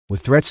With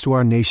threats to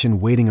our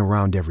nation waiting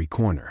around every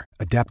corner,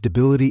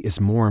 adaptability is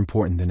more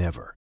important than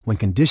ever. When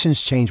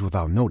conditions change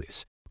without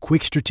notice,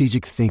 quick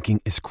strategic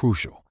thinking is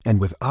crucial.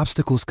 And with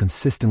obstacles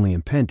consistently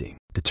impending,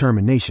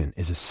 determination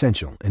is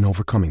essential in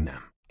overcoming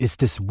them. It's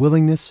this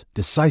willingness,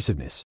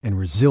 decisiveness, and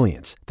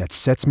resilience that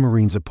sets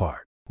Marines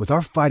apart. With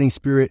our fighting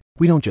spirit,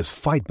 we don't just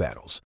fight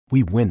battles,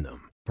 we win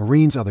them.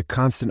 Marines are the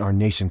constant our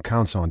nation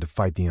counts on to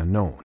fight the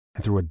unknown.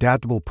 And through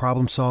adaptable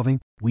problem solving,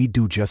 we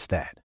do just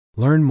that.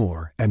 Learn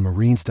more at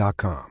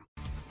marines.com.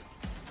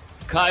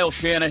 Kyle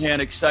Shanahan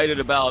excited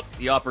about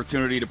the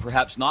opportunity to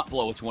perhaps not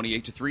blow a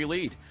 28-3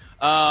 lead.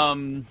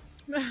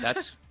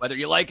 That's, whether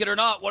you like it or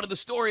not, one of the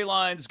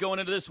storylines going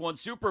into this one.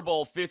 Super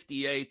Bowl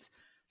 58,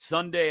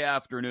 Sunday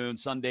afternoon,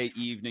 Sunday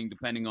evening,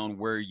 depending on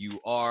where you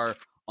are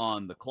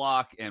on the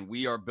clock. And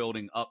we are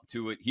building up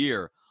to it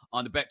here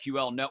on the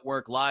BetQL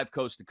Network, live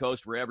coast to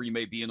coast, wherever you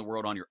may be in the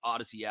world, on your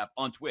Odyssey app,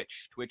 on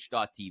Twitch,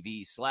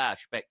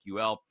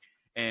 twitch.tv/BetQL,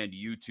 and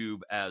YouTube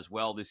as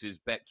well. This is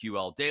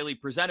BetQL Daily,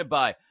 presented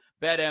by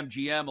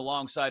BetMGM,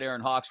 alongside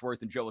Aaron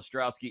Hawksworth and Joe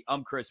Ostrowski.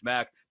 I'm Chris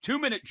Mack.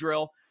 2-minute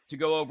drill to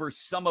go over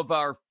some of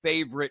our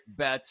favorite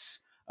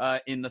bets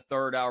in the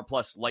third hour,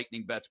 plus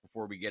lightning bets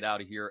before we get out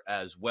of here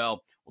as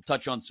well. We'll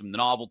touch on some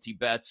novelty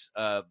bets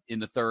in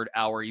the third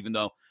hour, even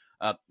though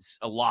a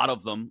lot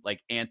of them,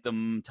 like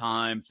Anthem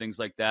Time, things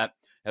like that,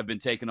 have been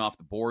taken off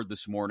the board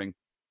this morning.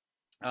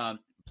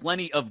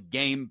 Plenty of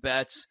game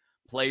bets,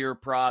 player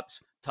props,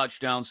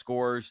 touchdown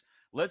scores.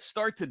 Let's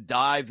start to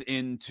dive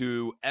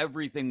into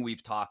everything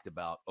we've talked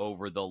about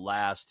over the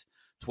last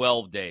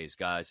 12 days,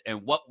 guys,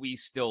 and what we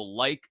still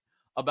like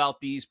about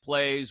these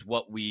plays,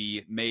 what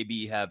we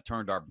maybe have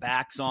turned our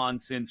backs on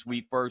since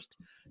we first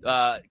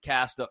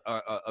cast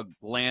a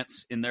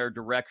glance in their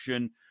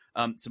direction.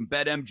 Some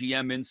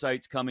BetMGM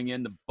insights coming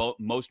in. The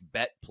most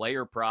bet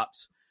player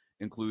props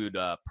include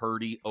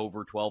Purdy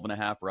over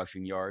 12.5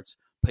 rushing yards,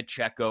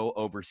 Pacheco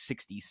over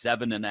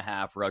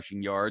 67.5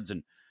 rushing yards,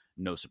 and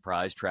no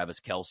surprise,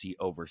 Travis Kelce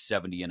over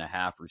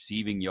 70.5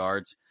 receiving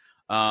yards.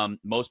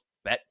 Most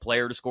bet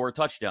player to score a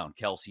touchdown,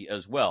 Kelce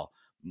as well.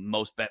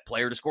 Most bet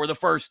player to score the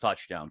first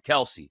touchdown,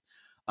 Kelce.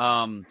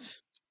 How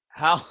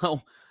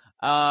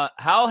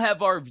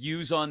have our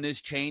views on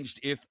this changed,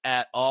 if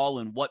at all,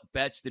 and what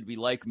bets did we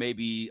like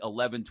maybe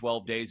 11,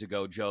 12 days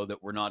ago, Joe,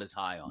 that we're not as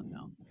high on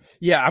now?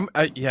 Yeah,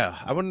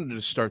 I wanted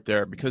to start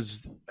there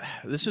because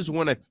this is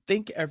one I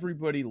think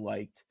everybody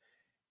liked,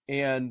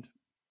 and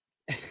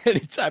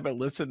anytime I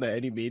listen to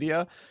any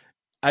media,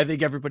 I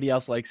think everybody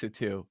else likes it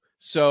too.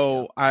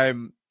 So yeah.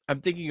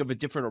 I'm thinking of a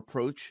different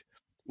approach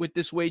with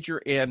this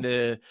wager, and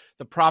the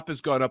prop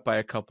has gone up by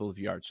a couple of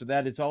yards. So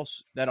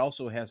that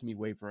also has me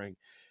wavering.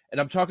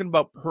 And I'm talking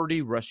about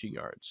Purdy rushing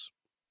yards.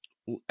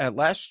 At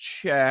last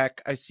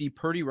check, I see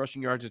Purdy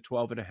rushing yards at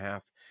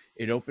 12.5.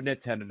 It opened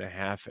at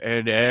 10.5,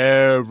 and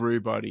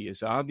everybody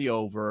is on the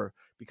over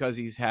because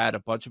he's had a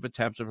bunch of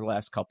attempts over the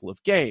last couple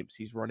of games.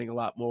 He's running a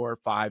lot more,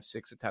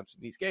 5-6 attempts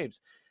in these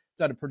games.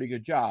 Done a pretty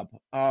good job.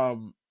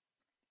 I'm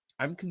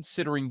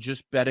considering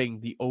just betting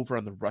the over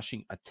on the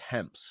rushing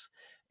attempts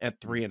at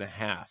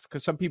 3.5,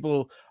 because some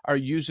people are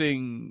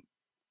using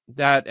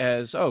that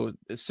as, a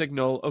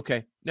signal.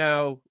 Okay,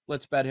 now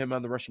let's bet him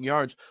on the rushing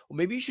yards. Well,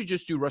 maybe you should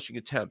just do rushing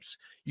attempts.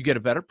 You get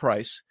a better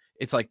price.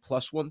 It's like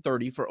plus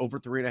 130 for over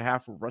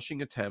 3.5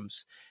 rushing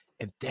attempts.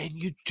 And then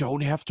you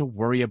don't have to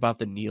worry about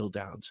the kneel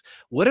downs.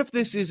 What if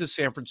this is a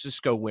San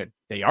Francisco win?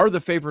 They are the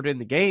favorite in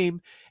the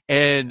game.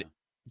 And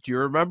do you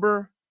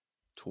remember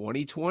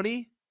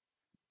 2020?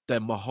 The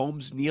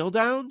Mahomes kneel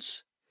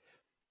downs?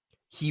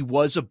 He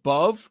was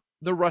above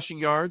the rushing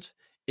yards.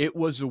 It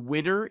was a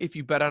winner if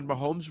you bet on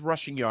Mahomes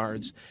rushing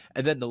yards.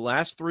 And then the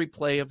last three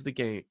plays of the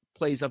game.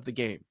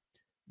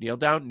 Kneel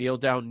down, kneel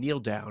down, kneel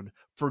down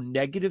for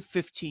negative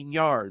 15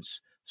 yards.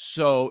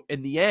 So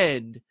in the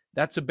end,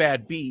 that's a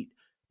bad beat.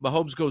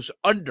 Mahomes goes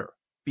under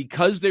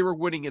because they were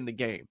winning in the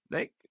game.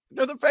 They're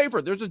the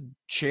favorite. There's a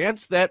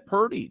chance that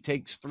Purdy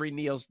takes 3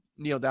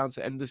 kneel downs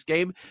to end this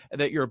game and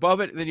that you're above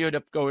it, and then you end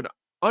up going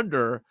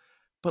under.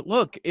 But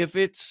look, if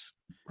it's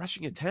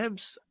rushing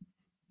attempts,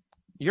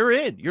 you're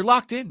in. You're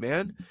locked in,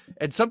 man.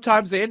 And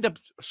sometimes they end up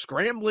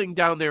scrambling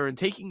down there and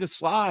taking a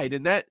slide,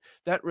 and that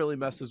really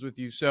messes with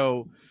you.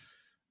 So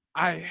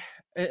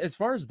as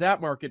far as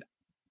that market,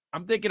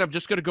 I'm thinking I'm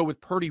just going to go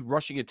with Purdy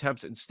rushing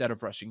attempts instead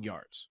of rushing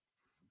yards.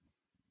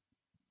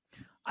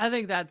 I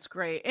think that's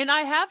great. And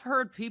I have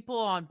heard people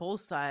on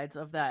both sides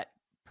of that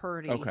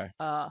Purdy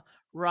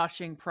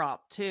rushing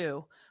prop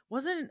too.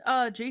 Wasn't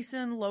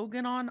Jason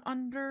Logan on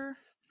under?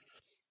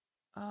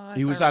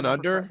 He was on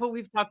under? But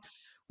we've talked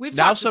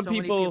now to some so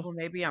people, many people,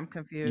 maybe I'm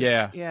confused.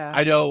 Yeah.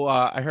 I know.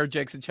 I heard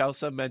Jackson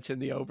Chelsea mention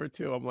the over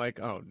too. I'm like,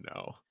 oh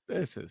no,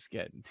 this is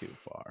getting too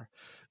far.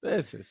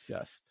 This is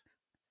just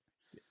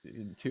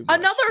too much.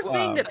 Another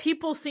thing that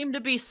people seem to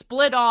be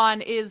split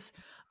on is,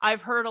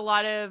 I've heard a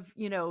lot of,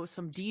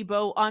 some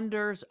Debo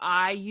unders,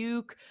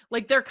 Ayuk.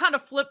 Like, they're kind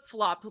of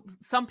flip-flop.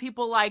 Some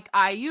people like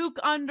Ayuk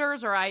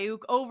unders or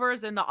Ayuk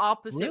overs, and the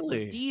opposite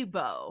with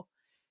Debo.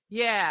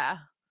 Yeah.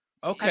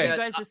 Okay. Have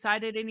you guys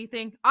decided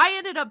anything? I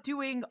ended up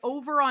doing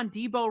over on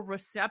Debo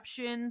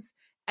receptions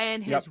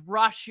and his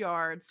rush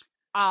yards.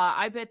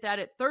 I bet that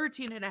at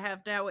 13.5.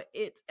 Now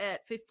it's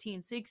at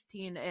 15,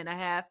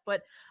 16.5.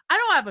 But I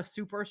don't have a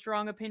super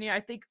strong opinion. I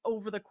think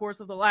over the course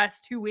of the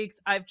last 2 weeks,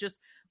 I've just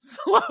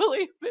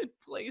slowly been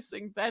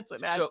placing bets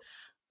and had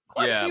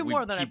quite a few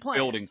more than I planned.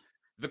 Building.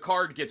 The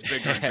card gets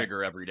bigger and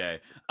bigger every day.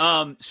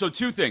 So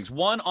two things.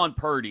 One, on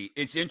Purdy,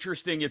 it's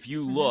interesting if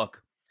you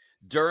look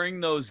during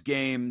those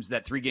games,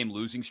 that 3-game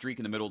losing streak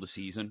in the middle of the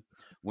season,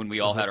 when we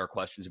all had our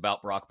questions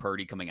about Brock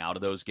Purdy coming out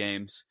of those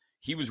games,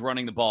 he was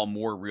running the ball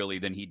more really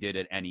than he did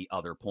at any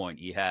other point.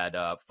 He had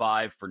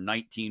 5 for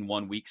 19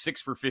 1 week,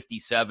 6 for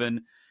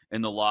 57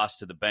 in the loss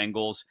to the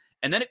Bengals.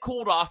 And then it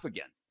cooled off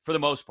again for the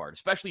most part,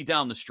 especially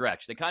down the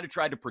stretch. They kind of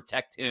tried to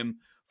protect him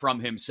from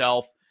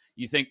himself.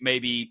 You think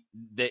maybe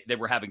they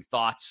were having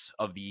thoughts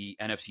of the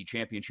NFC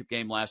Championship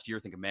game last year,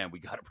 thinking, man, we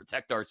got to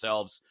protect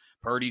ourselves.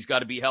 Purdy's got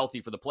to be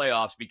healthy for the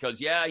playoffs because,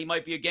 yeah, he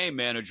might be a game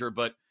manager,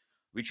 but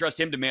we trust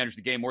him to manage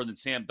the game more than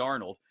Sam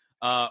Darnold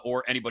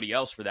or anybody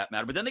else for that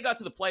matter. But then they got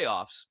to the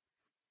playoffs,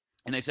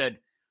 and they said,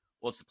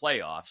 well, it's the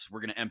playoffs.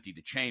 We're going to empty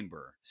the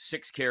chamber.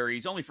 6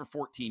 carries, only for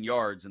 14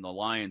 yards in the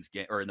Lions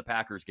game, or in the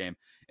Packers game.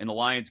 In the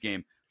Lions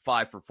game,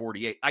 5 for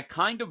 48.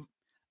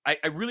 I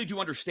really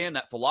do understand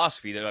that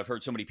philosophy that I've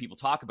heard so many people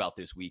talk about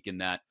this week, in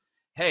that,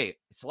 hey,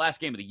 it's the last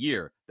game of the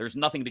year. There's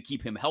nothing to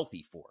keep him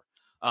healthy for.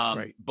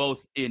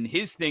 Both in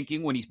his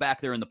thinking when he's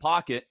back there in the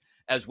pocket,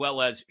 as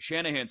well as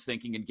Shanahan's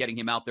thinking and getting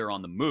him out there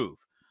on the move.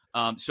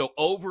 So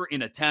over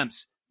in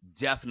attempts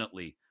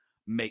definitely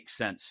makes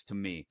sense to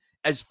me.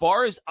 As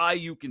far as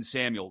Ayuk and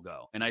Samuel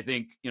go, and I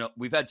think,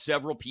 we've had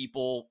several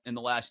people in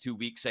the last 2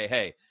 weeks say,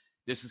 hey,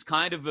 this is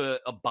kind of a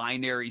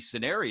binary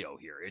scenario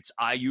here. It's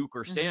Ayuk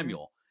or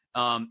Samuel.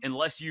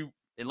 Unless you're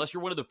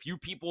one of the few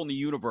people in the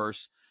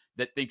universe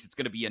that thinks it's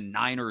going to be a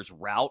Niners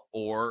route,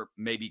 or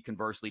maybe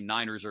conversely,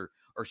 Niners are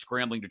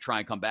scrambling to try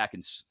and come back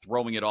and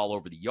throwing it all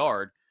over the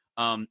yard.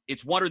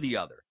 It's one or the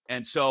other.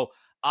 And so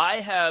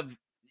I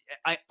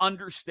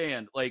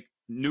understand, like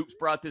Noops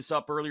brought this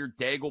up earlier,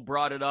 Daigle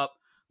brought it up,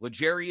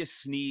 L'Jarius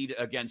Sneed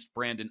against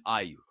Brandon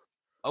Ayuk.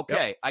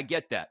 Okay, I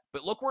get that.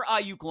 But look where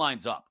Ayuk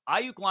lines up.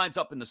 Ayuk lines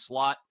up in the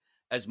slot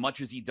as much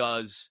as he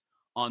does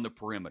on the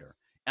perimeter.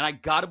 And I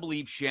got to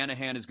believe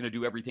Shanahan is going to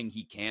do everything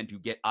he can to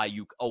get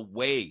Ayuk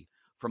away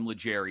from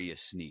L'Jarius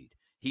Sneed.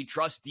 He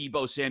trusts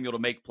Debo Samuel to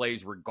make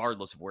plays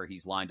regardless of where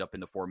he's lined up in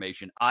the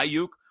formation.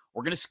 Ayuk,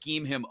 we're going to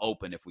scheme him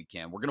open if we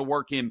can. We're going to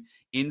work him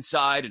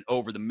inside and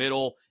over the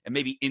middle and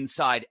maybe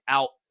inside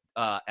out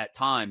at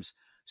times.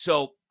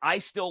 So I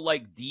still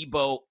like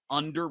Debo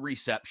under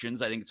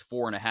receptions. I think it's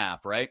 4.5,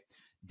 right?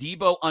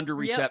 Debo under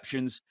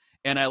receptions.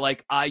 And I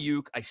like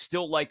Ayuk. I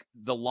still like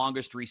the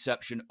longest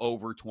reception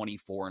over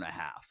 24.5.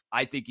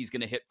 I think he's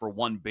going to hit for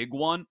one big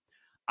one.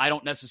 I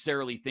don't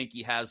necessarily think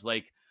he has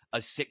like a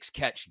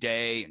 6-catch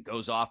day and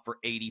goes off for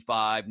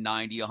 85,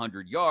 90,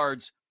 100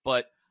 yards.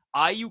 But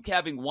Ayuk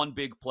having one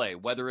big play,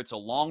 whether it's a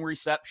long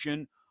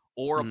reception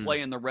or a play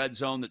in the red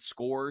zone that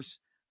scores,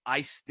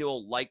 I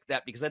still like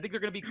that because I think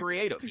they're going to be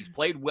creative. He's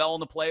played well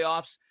in the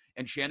playoffs,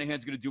 and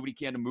Shanahan's going to do what he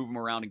can to move him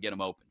around and get him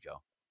open,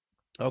 Joe.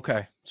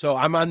 Okay. So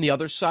I'm on the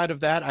other side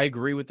of that. I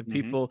agree with the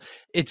people.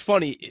 It's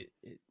funny,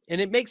 and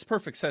it makes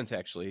perfect sense,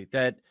 actually,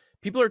 that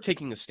people are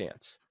taking a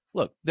stance.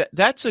 Look,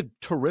 that's a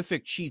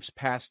terrific Chiefs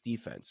pass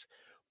defense.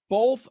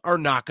 Both are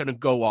not going to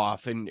go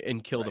off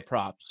and kill the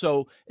prop.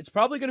 So it's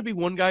probably going to be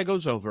one guy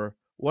goes over,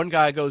 one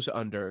guy goes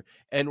under,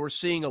 and we're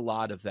seeing a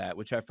lot of that,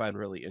 which I find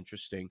really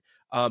interesting.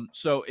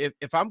 So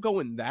if I'm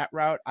going that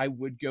route, I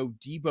would go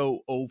Debo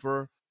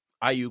over,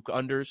 Ayuk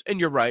unders. And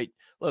you're right.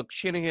 Look,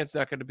 Shanahan's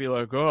not going to be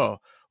like, oh,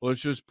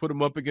 let's just put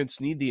him up against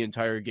Snead the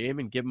entire game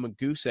and give him a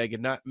goose egg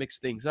and not mix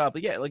things up.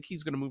 But yeah, like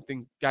he's going to move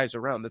guys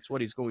around. That's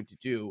what he's going to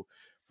do.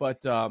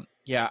 But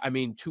yeah, I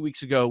mean, 2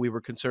 weeks ago, we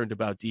were concerned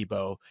about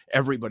Debo.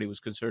 Everybody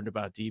was concerned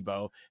about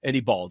Debo, and he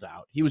balled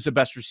out. He was the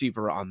best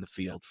receiver on the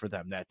field for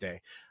them that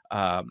day.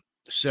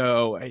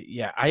 So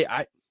yeah,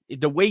 I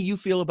the way you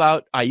feel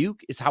about Ayuk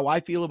is how I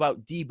feel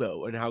about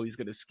Debo and how he's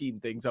going to scheme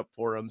things up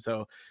for him.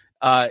 So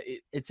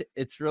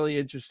it's really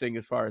interesting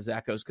as far as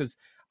that goes, because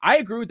I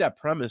agree with that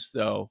premise,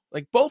 though.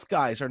 Like, both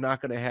guys are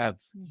not going to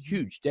have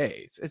huge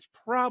days. It's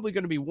probably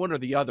going to be one or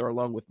the other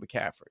along with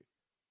McCaffrey.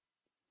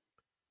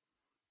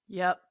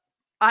 Yep.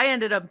 I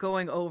ended up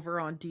going over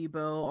on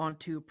Debo on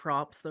 2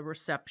 props, the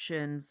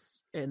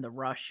receptions and the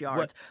rush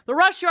yards. The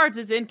rush yards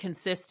is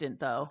inconsistent,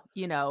 though,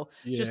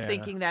 just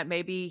thinking that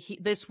maybe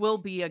this will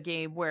be a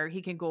game where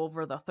he can go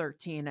over the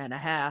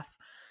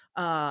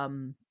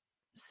 13.5.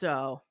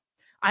 So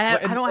I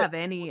don't have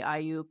any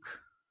Ayuk.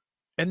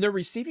 And the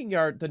receiving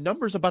yard, the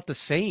number's about the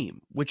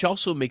same, which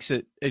also makes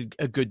it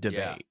a good debate.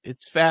 Yeah.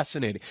 It's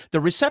fascinating.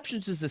 The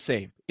receptions is the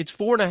same. It's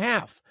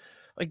 4.5.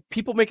 Like,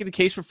 people making the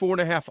case for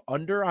 4.5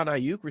 under on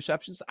Ayuk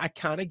receptions, I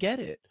kind of get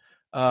it.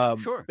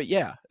 Sure. But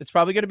yeah, it's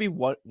probably going to be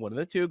one of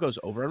the two goes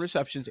over on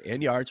receptions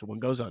and yards, one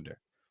goes under.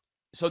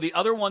 So the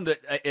other one that,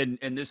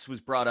 and this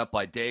was brought up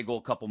by Daigle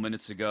a couple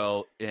minutes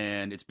ago,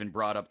 and it's been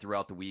brought up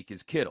throughout the week,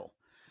 is Kittle.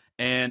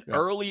 And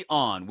early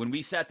on, when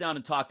we sat down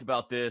and talked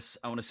about this,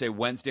 I want to say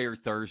Wednesday or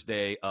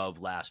Thursday of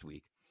last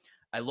week,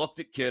 I looked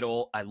at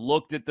Kittle. I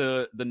looked at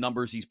the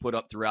numbers he's put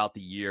up throughout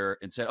the year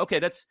and said, okay,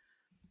 that's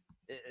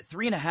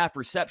 3.5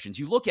 receptions.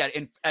 You look at it,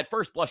 and at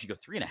first blush, you go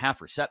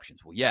 3.5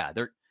 receptions. Well, yeah,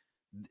 they're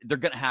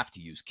going to have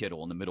to use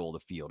Kittle in the middle of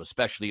the field,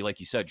 especially,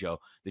 like you said, Joe,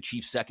 the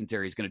Chiefs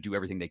secondary is going to do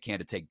everything they can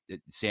to take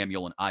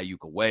Samuel and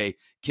Ayuk away.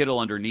 Kittle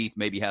underneath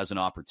maybe has an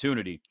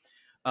opportunity.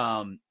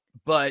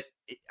 But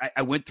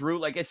I went through,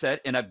 like I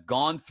said, and I've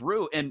gone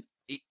through, and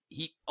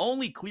he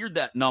only cleared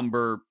that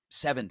number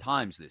 7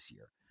 times this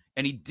year.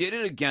 And he did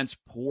it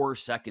against poor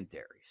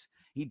secondaries.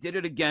 He did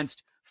it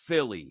against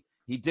Philly.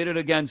 He did it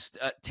against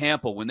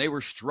Tampa when they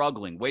were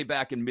struggling way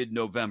back in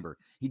mid-November.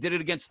 He did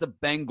it against the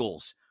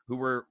Bengals, who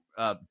were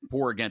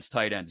poor against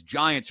tight ends,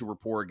 Giants, who were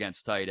poor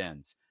against tight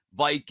ends,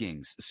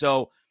 Vikings.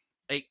 So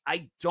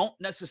I don't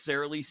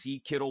necessarily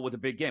see Kittle with a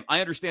big game. I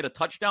understand a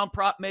touchdown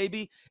prop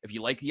maybe. If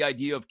you like the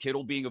idea of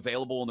Kittle being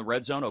available in the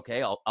red zone,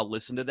 okay, I'll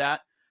listen to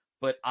that.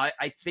 But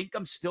I think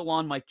I'm still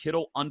on my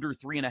Kittle under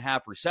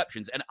 3.5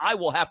 receptions, and I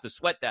will have to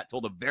sweat that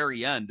till the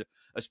very end,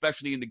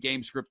 especially in the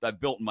game script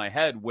I've built in my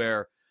head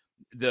where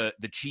the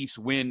Chiefs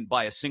win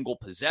by a single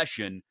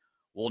possession.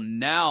 Well,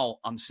 now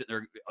I'm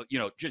sitting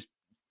there, just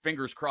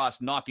fingers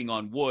crossed, knocking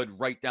on wood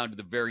right down to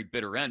the very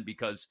bitter end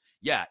because,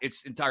 yeah,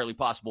 it's entirely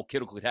possible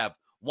Kittle could have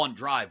one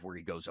drive where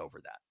he goes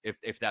over that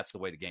if that's the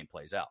way the game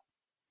plays out.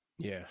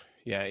 Yeah,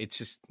 it's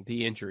just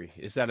the injury.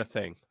 Is that a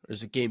thing? Or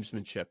is it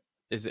gamesmanship?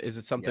 Is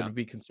it something to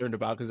be concerned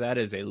about? Because that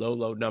is a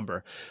low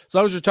number. So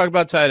I was just talking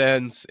about tight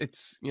ends.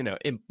 It's,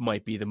 it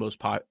might be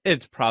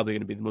it's probably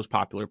going to be the most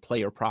popular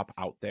player prop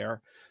out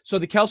there. So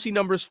the Kelce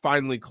number is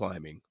finally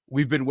climbing.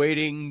 We've been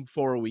waiting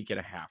for a week and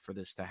a half for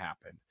this to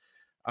happen.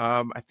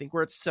 I think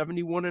we're at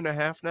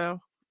 71.5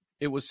 now.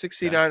 It was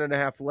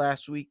 69.5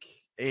 last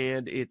week,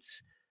 and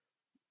it's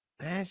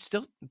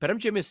still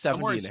BetMGM is 70.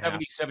 Somewhere in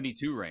 70,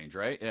 72 range,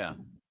 right? Yeah.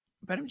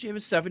 BetMGM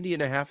is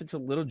 70.5. It's a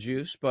little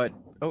juice, but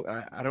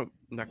I'm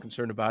not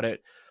concerned about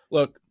it.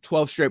 Look,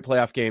 12 straight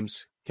playoff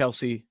games.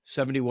 Kelce,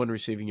 71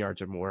 receiving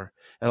yards or more.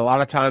 And a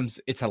lot of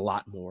times it's a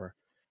lot more.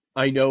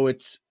 I know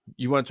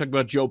you want to talk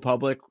about Joe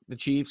Public, the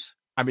Chiefs.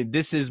 I mean,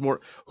 this is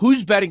more.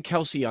 Who's betting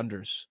Kelce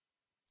unders?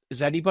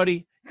 Is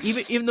anybody?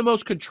 Even the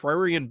most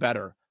contrarian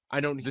bettor. I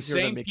don't. The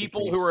same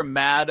people who are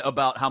mad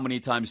about how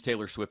many times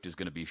Taylor Swift is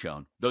going to be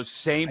shown. Those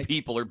same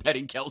people are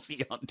betting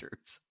Kelce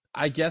unders.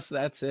 I guess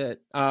that's it.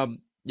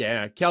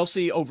 Yeah,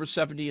 Kelce over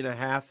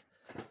 70.5.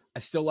 I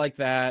still like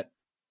that.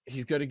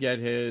 He's going to get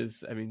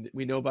his. I mean,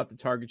 we know about the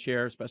target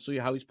share, especially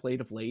how he's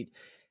played of late.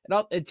 And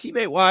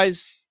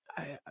teammate-wise,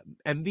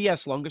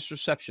 MVS longest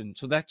reception.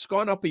 So that's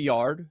gone up a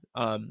yard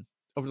over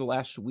the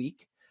last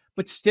week.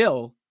 But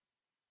still,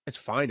 it's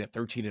fine at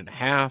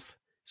 13.5.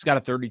 He's got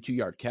a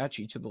 32-yard catch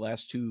each of the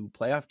last 2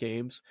 playoff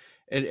games.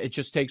 And it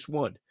just takes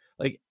one.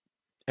 Like,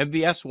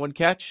 MVS, 1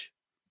 catch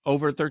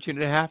over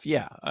 13.5.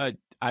 Yeah,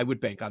 I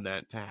would bank on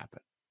that to happen.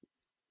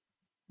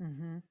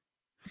 Mm-hmm.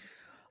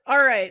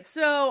 All right,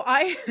 so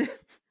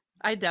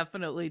I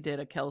definitely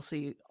did a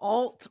Kelce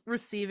alt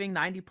receiving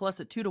 90 plus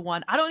at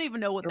 2-1. I don't even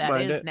know what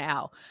that is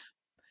now.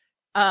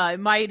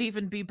 It might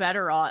even be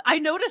better on. I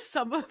noticed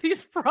some of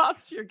these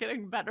props you're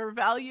getting better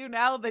value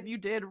now than you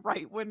did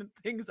right when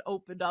things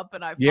opened up,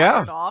 and I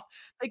fired off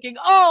thinking,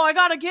 "Oh, I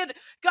gotta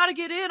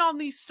get in on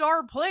these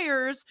star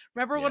players."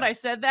 Remember when I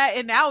said that?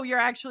 And now you're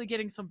actually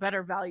getting some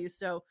better value.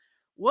 So.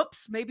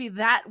 Whoops, maybe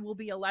that will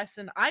be a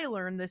lesson I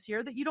learned this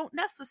year that you don't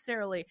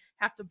necessarily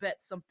have to bet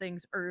some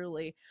things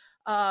early.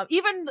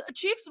 Even the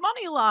Chiefs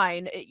money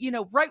line,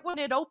 right when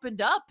it opened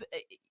up,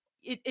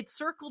 it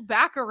circled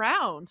back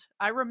around.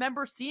 I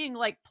remember seeing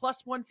like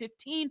plus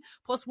 115,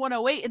 plus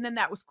 108, and then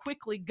that was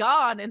quickly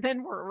gone. And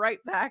then we're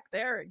right back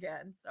there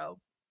again. So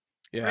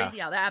crazy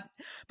how that happened.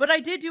 But I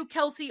did do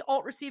Kelce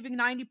alt receiving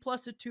 90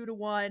 plus at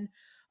 2-1.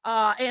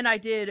 And I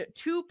did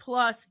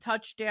 2+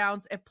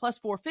 touchdowns at plus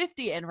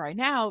 450. And right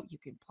now you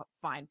can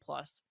find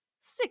plus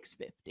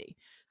 650.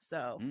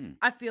 So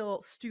I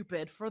feel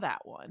stupid for that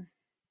one.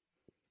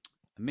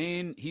 I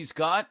mean, he's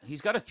got a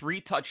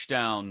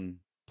 3-touchdown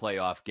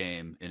playoff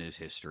game in his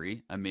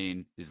history. I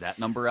mean, is that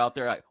number out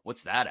there?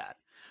 What's that at?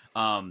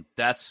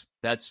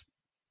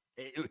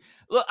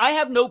 Look, I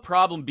have no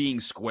problem being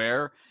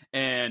square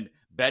and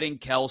betting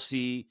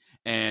Kelce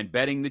and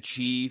betting the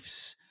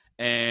Chiefs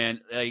and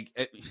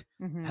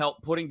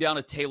help putting down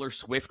a Taylor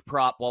Swift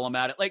prop while I'm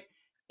at it. Like,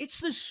 it's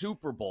the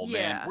Super Bowl,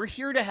 man. We're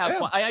here to have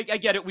fun. I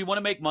get it. We want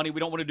to make money. We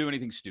don't want to do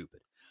anything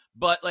stupid.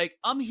 But, like,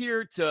 I'm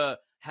here to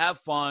have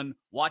fun,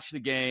 watch the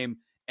game,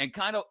 and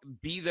kind of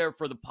be there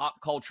for the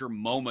pop culture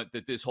moment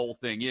that this whole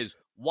thing is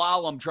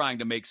while I'm trying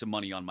to make some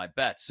money on my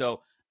bets.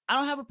 So I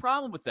don't have a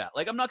problem with that.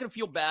 Like, I'm not going to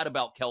feel bad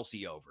about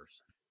Kelce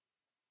overs.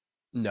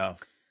 No,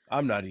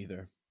 I'm not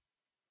either.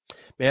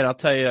 Man, I'll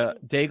tell you,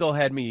 Daigle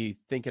had me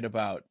thinking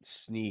about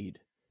Snead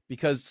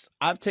because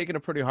I've taken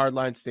a pretty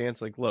hardline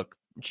stance. Like, look,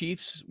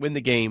 Chiefs win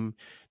the game.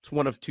 It's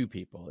one of 2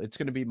 people. It's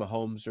going to be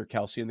Mahomes or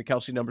Kelce, and the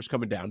Kelce number's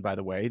coming down, by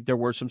the way. There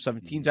were some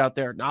 17s out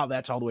there. Now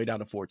that's all the way down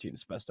to 14.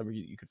 It's the best number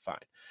you could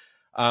find.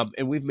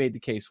 And we've made the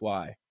case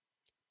why.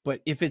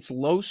 But if it's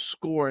low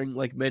scoring,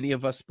 like many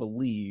of us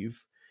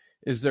believe,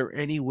 is there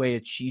any way a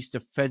Chiefs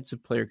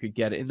defensive player could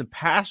get it? In the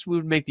past, we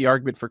would make the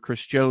argument for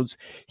Chris Jones.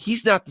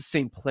 He's not the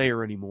same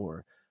player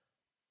anymore.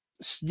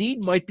 Snead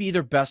might be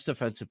their best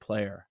defensive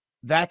player.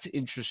 That's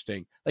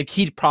interesting. Like,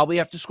 he'd probably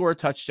have to score a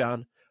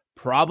touchdown,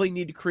 probably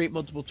need to create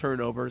multiple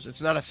turnovers.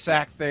 It's not a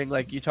sack thing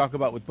like you talk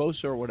about with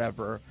Bosa or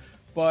whatever,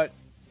 but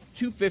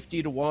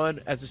 250 to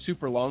 1 as a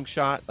super long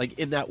shot, like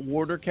in that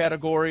Warder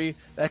category,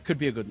 that could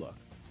be a good look.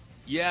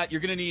 Yeah,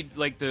 you're going to need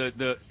like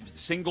the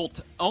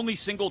only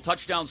single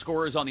touchdown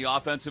scorers on the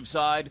offensive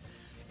side,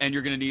 and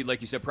you're going to need,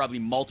 like you said, probably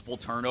multiple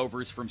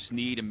turnovers from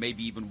Snead and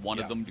maybe even one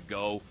of them to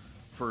go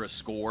for a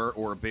score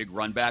or a big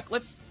run back.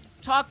 Let's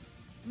talk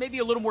maybe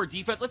a little more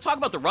defense. Let's talk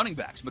about the running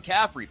backs,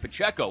 McCaffrey,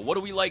 Pacheco. What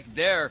do we like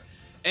there?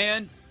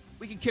 And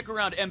we can kick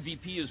around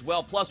MVP as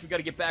well. Plus, we got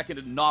to get back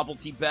into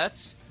novelty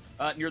bets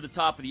near the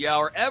top of the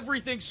hour.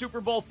 Everything Super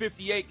Bowl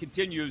 58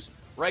 continues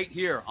right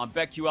here on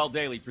BetQL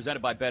Daily,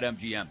 presented by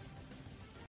BetMGM.